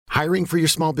Hiring for your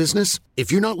small business?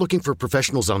 If you're not looking for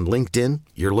professionals on LinkedIn,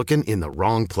 you're looking in the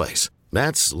wrong place.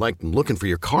 That's like looking for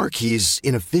your car keys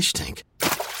in a fish tank.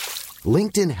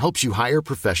 LinkedIn helps you hire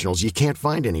professionals you can't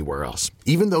find anywhere else,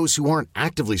 even those who aren't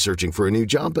actively searching for a new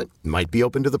job but might be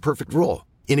open to the perfect role.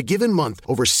 In a given month,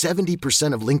 over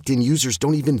 70% of LinkedIn users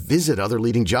don't even visit other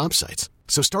leading job sites.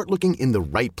 So start looking in the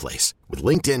right place. With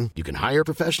LinkedIn, you can hire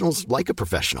professionals like a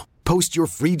professional. Post your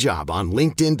free job on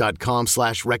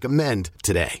linkedin.com/recommend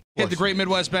today. Hit the Great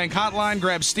Midwest Bank hotline.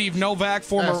 Grab Steve Novak,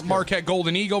 former Marquette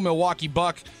Golden Eagle, Milwaukee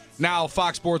Buck, now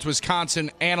Fox Sports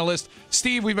Wisconsin analyst.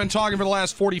 Steve, we've been talking for the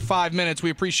last 45 minutes. We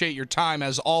appreciate your time,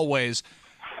 as always.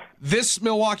 This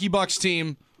Milwaukee Bucks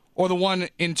team, or the one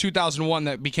in 2001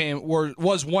 that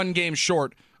was one game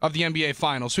short of the NBA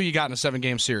Finals, who you got in a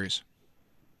 7-game series?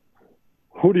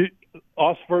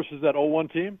 Us versus that 01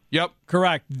 team? Yep.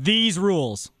 Correct. These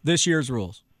rules, this year's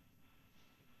rules.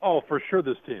 Oh, for sure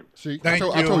this team. See, I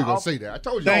told you going to say that. I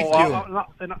told you. Thank you.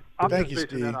 I'm just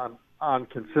basing that on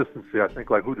consistency. I think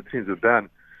like who the teams have been.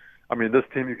 I mean, this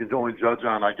team you can only judge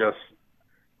on, I guess,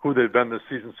 who they've been this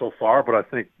season so far. But I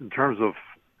think in terms of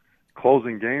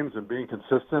closing games and being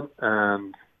consistent,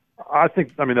 and I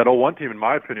think, I mean, that 01 team, in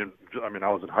my opinion, I mean,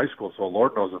 I was in high school, so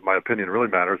Lord knows if my opinion really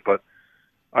matters, but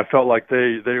I felt like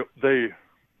they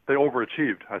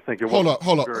overachieved. I think it was.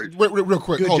 Hold up. Wait, real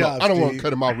quick. Good hold job, up. I don't Steve. want to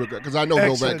cut him off real quick because I know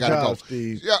Excellent Novak got to go.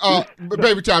 Steve. Yeah,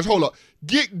 Baby Times, hold up.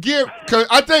 Cause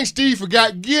I think Steve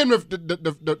forgot. Give him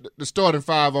the starting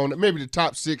 5 on it, maybe the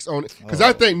top 6 on it, because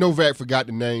I think Novak forgot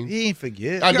the name. He ain't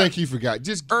forget. I think he forgot.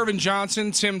 Just Irvin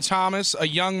Johnson, Tim Thomas, a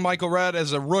young Michael Redd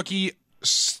as a rookie,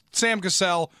 Sam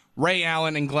Cassell, Ray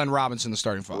Allen, and Glenn Robinson, the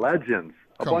starting 5. Legends.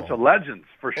 A Come bunch on. of legends,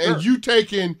 for sure. And you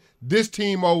taking this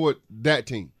team over that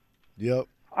team. Yep.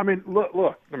 I mean,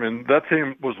 look. I mean, that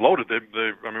team was loaded. I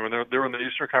mean, when they were in the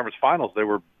Eastern Conference Finals, they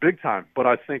were big time. But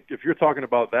I think if you're talking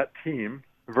about that team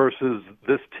versus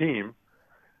this team,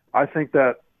 I think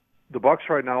that the Bucks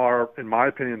right now are, in my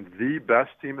opinion, the best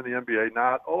team in the NBA.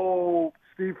 Not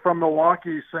Steve from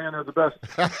Milwaukee saying they're the best.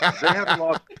 They haven't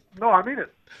lost. No, I mean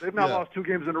it. They've now lost 2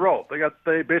 games in a row.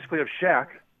 They basically have Shaq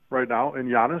right now and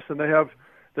Giannis, and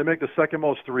they make the second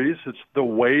most threes. It's the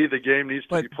way the game needs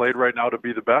to be played right now to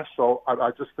be the best. So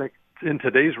I just think in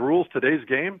today's rules, today's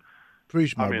game,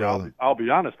 Preach, my brother. I'll be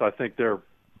honest. I think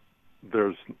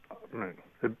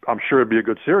I'm sure it'd be a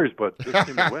good series, but this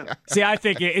team will win. See, I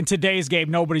think in today's game,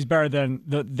 nobody's better than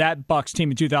that Bucks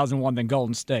team in 2001 than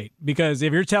Golden State. Because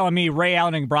if you're telling me Ray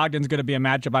Allen and Brogdon's going to be a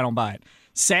matchup, I don't buy it.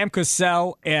 Sam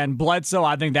Cassell and Bledsoe,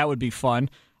 I think that would be fun.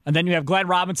 And then you have Glenn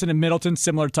Robinson and Middleton,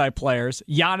 similar type players.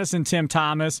 Giannis and Tim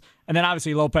Thomas. And then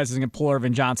obviously Lopez is going to pull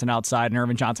Irvin Johnson outside, and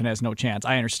Irvin Johnson has no chance.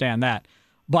 I understand that.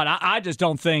 But I just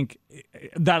don't think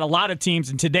that a lot of teams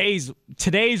in today's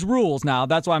rules now,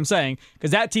 that's what I'm saying,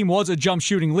 because that team was a jump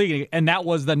shooting league, and that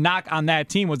was the knock on that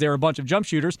team was they were a bunch of jump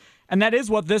shooters, and that is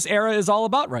what this era is all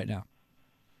about right now.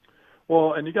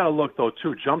 Well, and you got to look, though,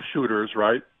 too, jump shooters,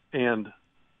 right, and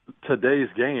today's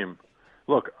game.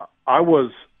 Look, I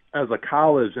was, as a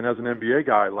college and as an NBA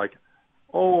guy, like,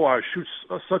 I shoot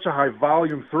such a high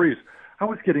volume threes. I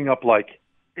was getting up like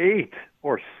 8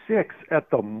 or 6 at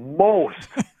the most.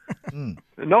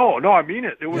 No, I mean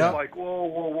it. It was like,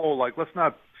 whoa. Like, let's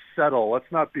not settle. Let's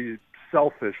not be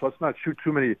selfish. Let's not shoot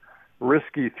too many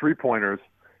risky 3-pointers.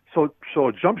 So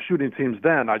jump shooting teams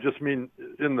then, I just mean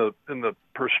in the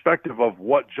perspective of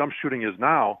what jump shooting is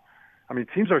now, I mean,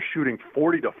 teams are shooting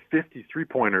 40 to 50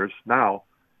 3-pointers now,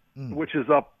 which is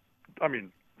up, I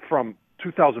mean, from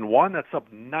 2001, that's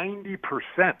up 90%.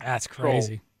 That's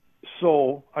crazy.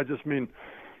 So I just mean,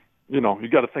 you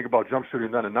got to think about jump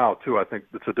shooting then and now, too. I think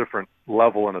it's a different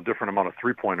level and a different amount of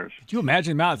 3-pointers. Could you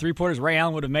imagine the amount of 3-pointers Ray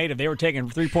Allen would have made if they were taking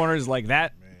 3-pointers like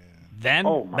that then,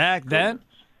 back then?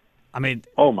 I mean,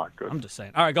 oh, my goodness. I'm just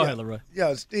saying. All right, go ahead, Leroy.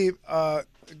 Yeah, Steve,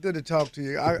 good to talk to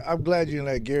you. I'm glad you didn't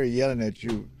let Gary yelling at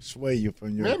you sway you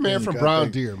from your man from opinion,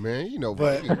 Brown Deer, man. You know,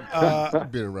 but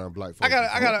I've been around black folks.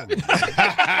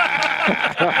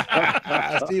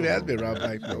 Steve has been around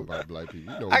black people. You know about black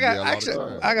people. You know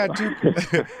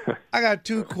I got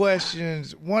 2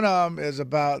 questions. One of them is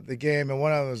about the game, and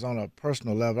one of them is on a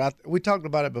personal level. We talked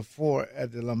about it before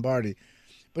at the Lombardi.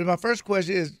 But my first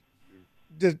question is,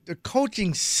 the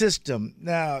coaching system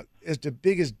now is the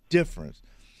biggest difference.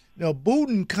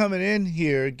 Booten coming in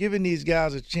here, giving these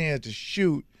guys a chance to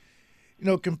shoot,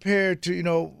 compared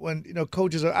to, when,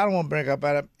 coaches I don't want to bring up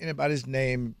anybody's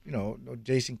name,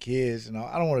 Jason Kidd, and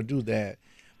I don't want to do that.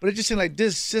 But it just seems like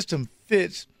this system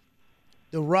fits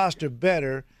the roster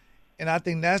better, and I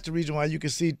think that's the reason why you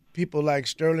can see people like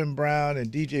Sterling Brown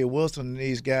and DJ Wilson and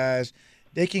these guys,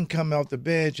 they can come off the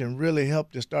bench and really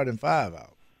help the starting 5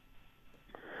 out.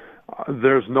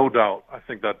 There's no doubt. I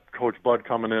think that Coach Bud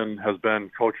coming in has been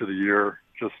Coach of the Year,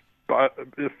 just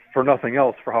if for nothing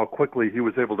else, for how quickly he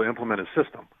was able to implement his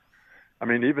system. I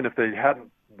mean, even if they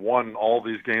hadn't won all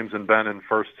these games and been in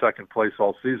first, second place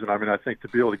all season, I mean, I think to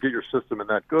be able to get your system in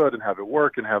that good and have it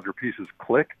work and have your pieces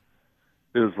click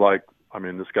is like, I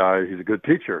mean, this guy, he's a good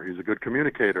teacher. He's a good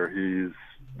communicator. He's,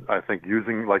 I think,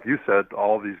 using, like you said,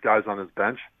 all these guys on his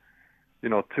bench,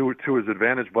 to his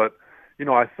advantage. But,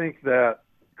 I think that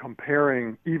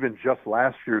comparing even just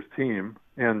last year's team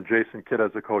and Jason Kidd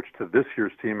as a coach to this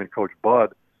year's team and Coach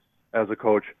Bud as a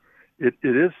coach,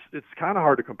 it's kind of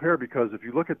hard to compare, because if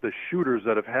you look at the shooters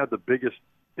that have had the biggest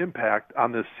impact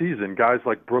on this season, guys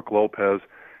like Brook Lopez,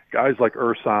 guys like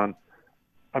Ersan,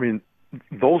 I mean,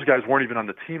 those guys weren't even on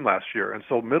the team last year. And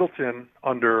so Middleton,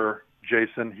 under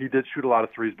Jason, he did shoot a lot of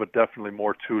threes, but definitely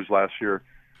more twos last year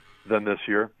than this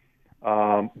year.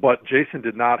 But Jason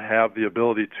did not have the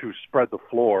ability to spread the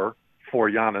floor for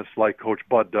Giannis like Coach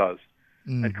Bud does.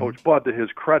 Mm-hmm. And Coach Bud, to his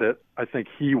credit, I think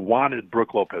he wanted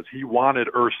Brook Lopez. He wanted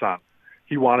Ersan.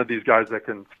 He wanted these guys that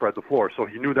can spread the floor. So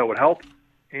he knew that would help,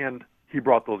 and he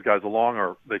brought those guys along,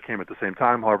 or they came at the same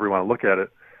time, however you want to look at it.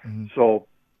 Mm-hmm. So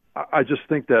I just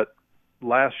think that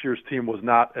last year's team was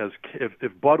not as –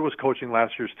 if Bud was coaching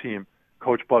last year's team,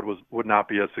 Coach Bud would not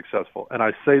be as successful. And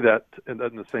I say that in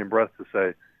the same breath to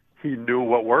say he knew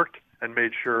what worked and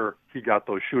made sure he got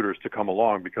those shooters to come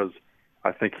along, because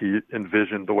I think he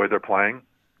envisioned the way they're playing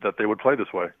that they would play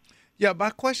this way. Yeah,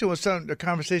 my question was the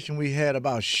conversation we had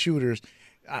about shooters.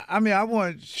 I mean, I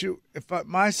want to shoot.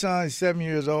 My son is 7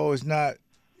 years old, is not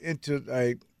into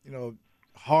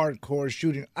hardcore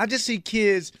shooting. I just see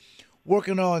kids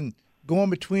working on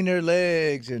going between their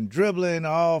legs and dribbling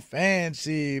all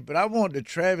fancy. But I want the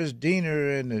Travis Diener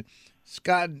and the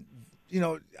Scott.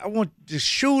 I want the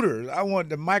shooters. I want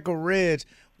the Michael Reds.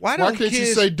 Why can't you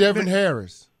say Devin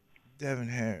Harris? Devin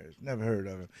Harris, never heard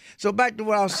of him. So back to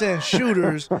what I was saying,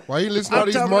 shooters. Why you listen to all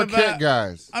these Marquette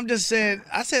guys? I'm just saying,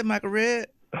 I said Michael Redd,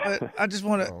 but I just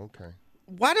want to. Oh, okay.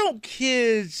 Why don't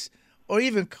kids or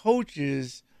even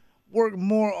coaches work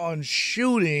more on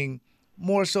shooting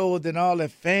more so than all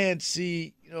that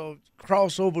fancy,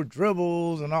 crossover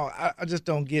dribbles and all? I just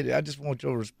don't get it. I just want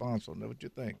your response on that. What you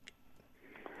think?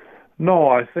 No,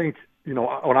 I think,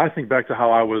 when I think back to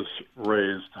how I was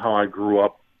raised, how I grew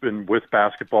up, with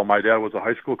basketball. My dad was a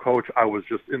high school coach. I was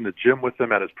just in the gym with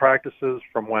him at his practices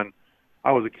from when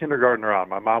I was a kindergartner on.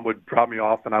 My mom would drop me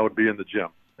off and I would be in the gym,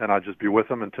 and I'd just be with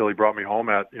him until he brought me home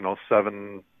at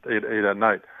 7, 8 at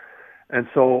night. And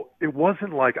so it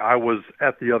wasn't like I was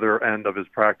at the other end of his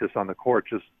practice on the court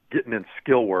just getting in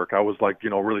skill work. I was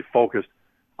really focused.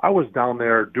 I was down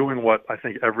there doing what I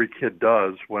think every kid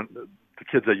does. When the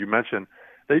kids that you mentioned,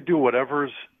 they do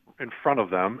whatever's in front of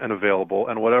them and available,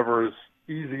 and whatever's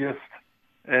easiest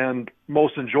and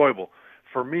most enjoyable.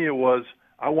 For me, it was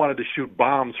I wanted to shoot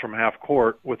bombs from half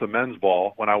court with a men's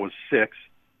ball when I was 6,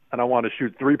 and I wanted to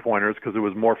shoot three-pointers because it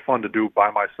was more fun to do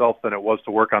by myself than it was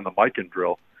to work on the Mikan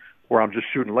drill, where I'm just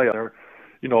shooting layups.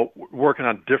 Working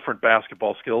on different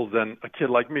basketball skills than a kid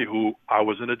like me who I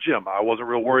was in a gym. I wasn't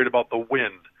real worried about the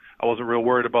wind. I wasn't real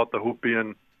worried about the hoop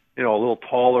being, a little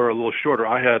taller, a little shorter.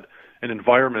 I had an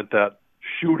environment that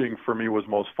shooting for me was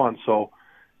most fun. So,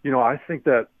 I think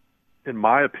that, in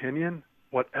my opinion,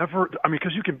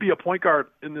 because you can be a point guard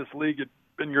in this league,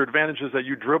 and your advantage is that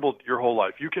you dribbled your whole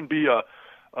life. You can be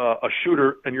a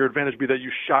shooter, and your advantage be that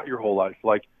you shot your whole life.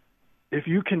 Like, if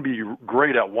you can be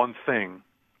great at one thing,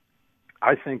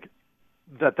 I think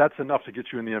that that's enough to get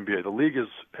you in the NBA. The league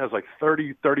has like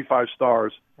 30, 35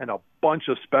 stars and a bunch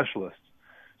of specialists.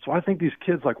 So I think these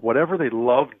kids, whatever they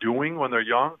love doing when they're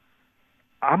young,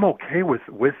 I'm okay with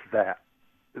that.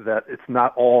 That it's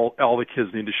not all the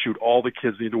kids need to shoot, all the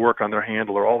kids need to work on their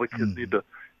handle, or all the kids need to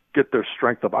get their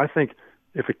strength up. I think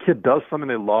if a kid does something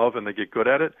they love and they get good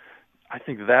at it, I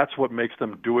think that's what makes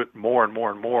them do it more and more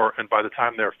and more. And by the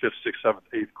time they're 5th, 6th, 7th,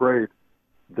 8th grade,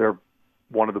 they're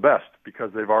one of the best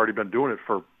because they've already been doing it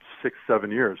for 6,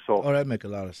 7 years. So that makes a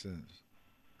lot of sense.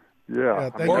 Yeah,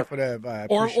 thank you for that advice.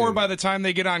 Or by the time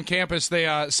they get on campus, they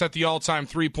set the all-time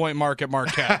three-point mark at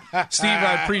Marquette. Steve,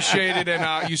 I appreciate it.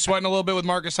 And you sweating a little bit with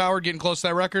Marcus Howard, getting close to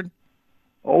that record?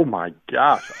 Oh my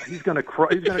gosh, he's gonna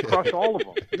crush all of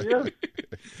them. He is.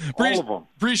 All of them.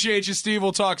 Appreciate you, Steve.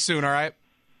 We'll talk soon. All right.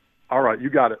 All right, you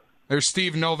got it. There's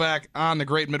Steve Novak on the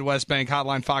Great Midwest Bank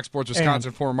Hotline, Fox Sports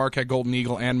Wisconsin, former Marquette Golden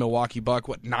Eagle and Milwaukee Buck.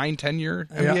 9-10-year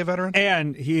NBA veteran?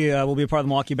 And he will be part of the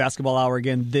Milwaukee Basketball Hour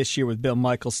again this year with Bill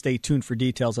Michaels. Stay tuned for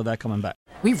details of that coming back.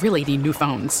 We really need new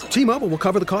phones. T-Mobile will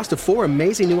cover the cost of 4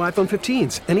 amazing new iPhone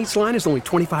 15s, and each line is only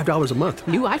 $25 a month.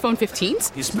 New iPhone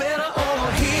 15s? It's better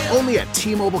over here. Only at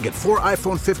T-Mobile, get 4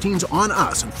 iPhone 15s on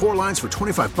us and 4 lines for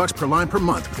 $25 per line per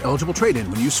month with eligible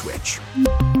trade-in when you switch.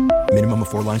 Minimum of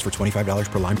 4 lines for $25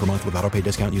 per line per month with autopay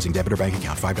discount using debit or bank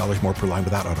account. $5 more per line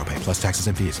without autopay, plus taxes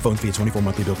and fees. Phone fee at 24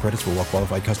 monthly bill credits for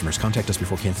well-qualified customers. Contact us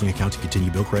before canceling account to continue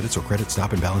bill credits or credit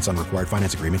stop and balance on required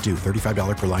finance agreement due.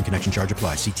 $35 per line connection charge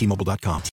applies. See T-Mobile.com.